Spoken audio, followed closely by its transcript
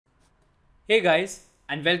Hey guys,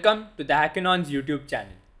 and welcome to the Hackinon's YouTube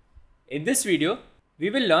channel. In this video, we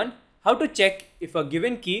will learn how to check if a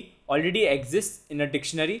given key already exists in a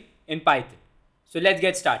dictionary in Python. So let's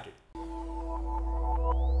get started.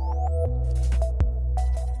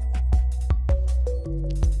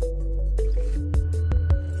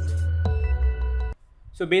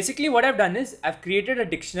 So basically what I've done is I've created a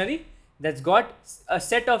dictionary that's got a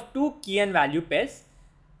set of two key and value pairs,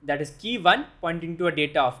 that is key 1 pointing to a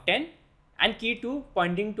data of 10 and key 2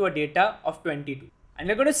 pointing to a data of 22. And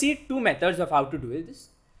we're going to see two methods of how to do this.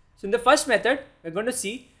 So in the first method, we're going to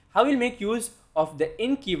see how we'll make use of the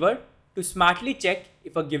in keyword to smartly check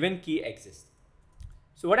if a given key exists.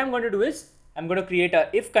 So what I'm going to do is I'm going to create a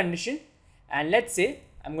if condition, and let's say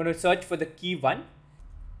I'm going to search for the key 1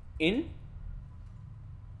 in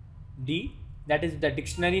D, that is the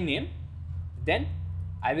dictionary name. Then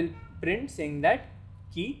I will print saying that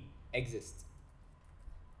key exists.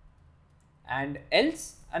 And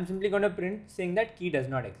else I'm simply going to print saying that key does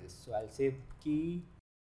not exist. So I'll say key,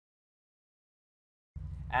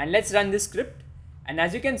 and let's run this script. And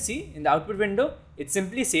as you can see in the output window, it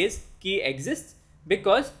simply says key exists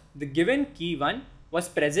because the given key 1 was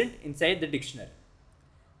present inside the dictionary.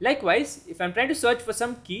 Likewise, if I'm trying to search for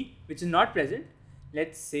some key which is not present,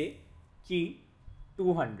 let's say key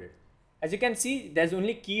 200. As you can see, there's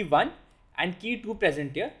only key 1 and key 2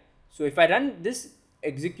 present here. So if I run this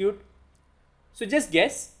execute, so just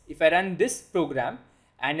guess, if I run this program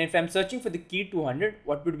and if I'm searching for the key 200,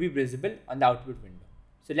 what would be visible on the output window?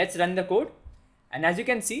 So let's run the code, and as you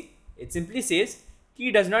can see, it simply says key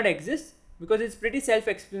does not exist because it's pretty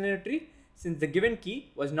self-explanatory since the given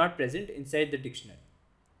key was not present inside the dictionary.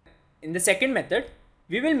 In the second method,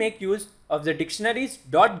 we will make use of the dictionary's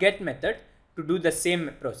 .get method to do the same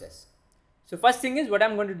process. So first thing is, what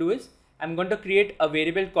I'm going to do is I'm going to create a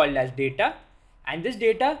variable called as data, and this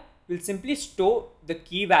data will simply store the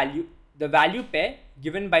key value, the value pair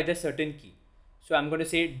given by the certain key. So I'm going to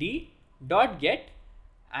say d.get,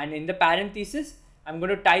 and in the parenthesis I'm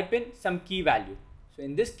going to type in some key value. So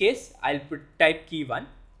in this case I'll type key 1,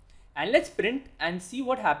 and let's print and see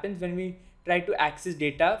what happens when we try to access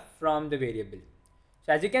data from the variable.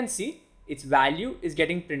 So as you can see, its value is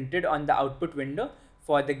getting printed on the output window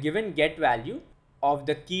for the given get value of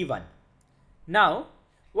the key 1.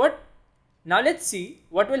 Now let's see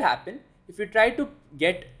what will happen if you try to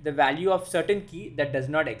get the value of certain key that does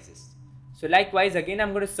not exist. So likewise, again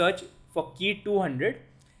I'm going to search for key 200,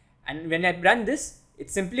 and when I run this, it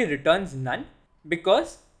simply returns none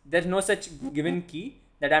because there's no such given key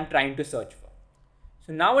that I'm trying to search for.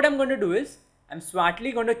 So now what I'm going to do is I'm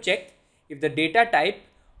smartly going to check if the data type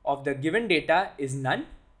of the given data is none,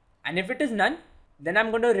 and if it is none, then I'm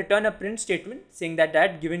going to return a print statement saying that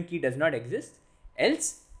that given key does not exist,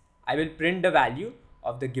 else I will print the value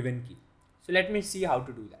of the given key. So let me see how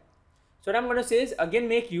to do that. So what I'm going to say is again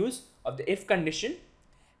make use of the if condition,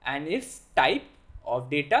 and if type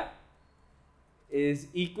of data is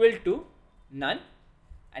equal to none,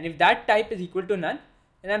 and if that type is equal to none,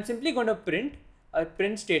 then I'm simply going to print a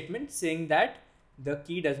print statement saying that the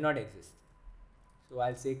key does not exist. So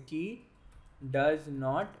I'll say key does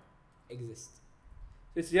not exist.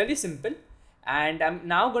 So it's really simple, and I'm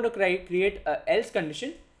now going to create a else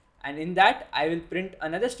condition, and in that I will print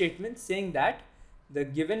another statement saying that the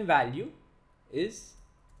given value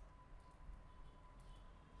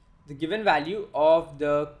of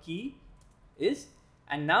the key is,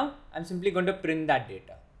 and now I'm simply going to print that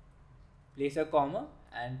data, place a comma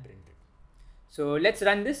and print it. So let's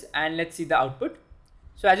run this and let's see the output.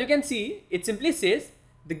 So as you can see, it simply says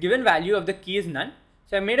the given value of the key is none.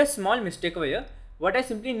 So I made a small mistake over here. What I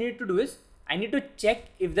simply need to do is I need to check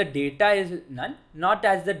if the data is none, not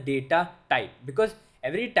as the data type, because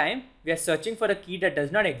every time we are searching for a key that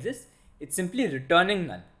does not exist, it's simply returning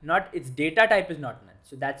none, not its data type is not none.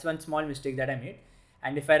 So that's one small mistake that I made.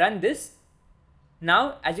 And if I run this,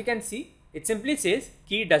 now as you can see, it simply says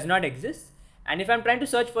key does not exist. And if I'm trying to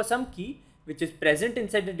search for some key which is present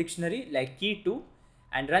inside the dictionary like key 2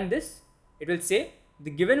 and run this, it will say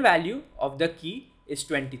the given value of the key is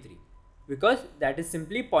 23, because that is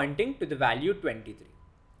simply pointing to the value 23.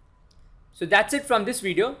 So that's it from this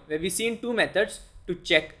video, where we've seen two methods to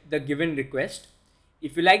check the given request.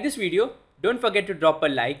 If you like this video, don't forget to drop a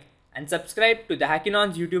like and subscribe to the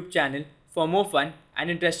Hackinon's YouTube channel for more fun and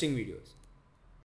interesting videos.